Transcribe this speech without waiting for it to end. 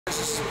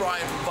This is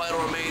Brian from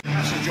Vital Remains.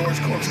 This is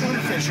George Corpse,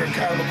 Fisher,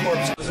 Cannibal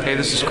Corpse. Hey,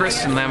 this is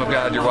Chris and Lamb of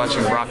God. You're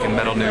watching Rock and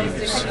Metal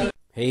News.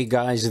 Hey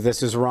guys,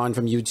 this is Ron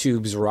from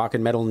YouTube's Rock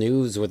and Metal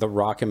News with a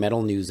Rock and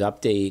Metal News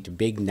update.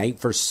 Big night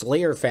for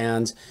Slayer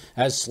fans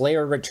as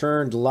Slayer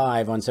returned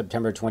live on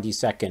September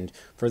 22nd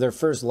for their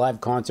first live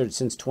concert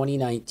since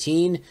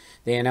 2019.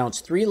 They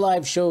announced 3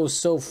 live shows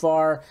so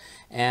far,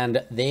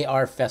 and they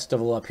are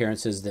festival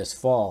appearances this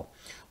fall.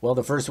 Well,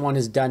 the first one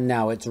is done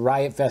now. It's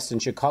Riot Fest in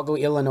Chicago,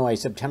 Illinois,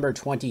 September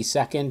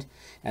 22nd,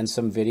 and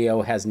some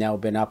video has now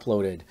been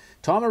uploaded.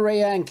 Tom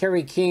Araya and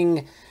Kerry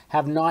King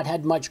have not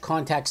had much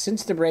contact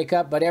since the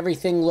breakup, but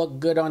everything looked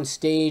good on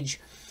stage.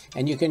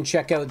 And you can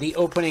check out the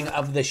opening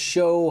of the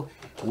show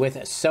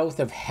with South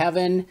of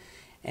Heaven,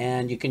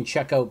 and you can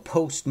check out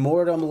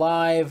Postmortem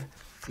live.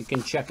 You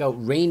can check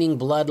out Raining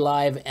Blood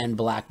live and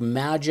Black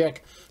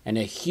Magic. And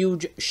a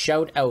huge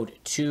shout out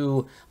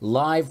to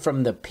Live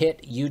from the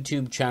Pit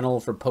YouTube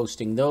channel for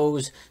posting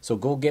those. So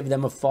go give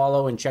them a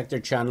follow and check their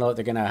channel out.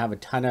 They're going to have a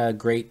ton of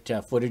great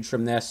footage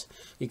from this.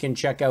 You can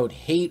check out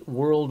Hate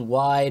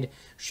Worldwide.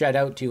 Shout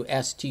out to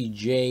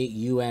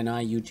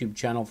STJUNI YouTube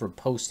channel for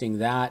posting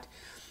that.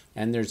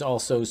 And there's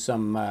also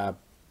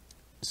some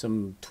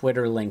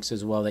Twitter links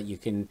as well that you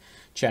can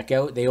check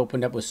out. They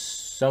opened up with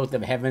South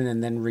of Heaven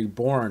and then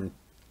Reborn.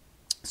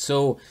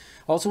 So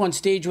also on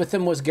stage with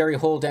them was Gary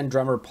Holt and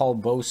drummer Paul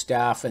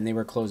Bostaph, and they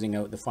were closing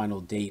out the final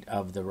date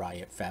of the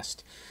Riot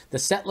Fest. The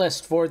set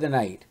list for the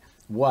night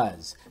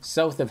was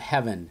South of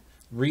Heaven,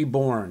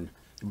 Reborn,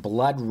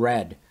 Blood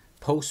Red,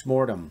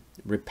 Postmortem,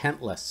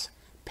 Repentless,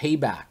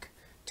 Payback,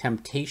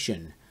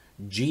 Temptation,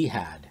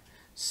 Jihad,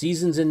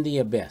 Seasons in the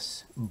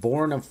Abyss,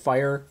 Born of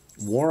Fire,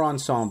 War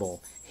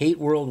Ensemble, Hate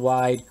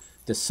Worldwide,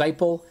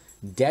 Disciple,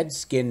 Dead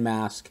Skin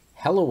Mask,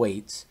 Hell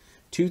Awaits,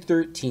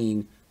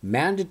 213,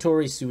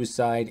 Mandatory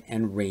Suicide,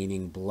 and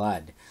Raining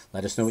Blood.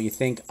 Let us know what you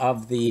think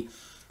of the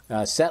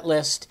set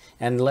list,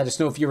 and let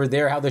us know if you were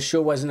there, how the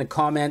show was in the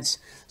comments.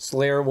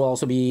 Slayer will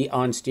also be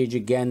on stage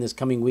again this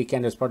coming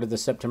weekend as part of the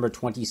September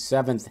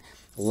 27th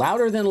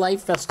Louder Than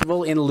Life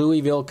Festival in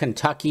Louisville,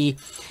 Kentucky,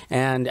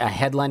 and a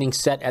headlining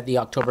set at the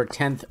October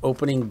 10th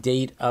opening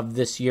date of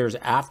this year's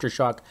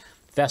Aftershock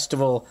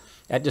Festival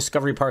at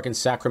Discovery Park in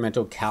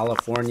Sacramento,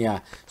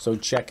 California. So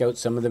check out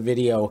some of the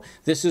video.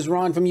 This is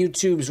Ron from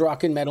YouTube's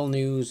Rock and Metal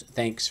News.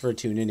 Thanks for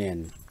tuning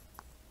in.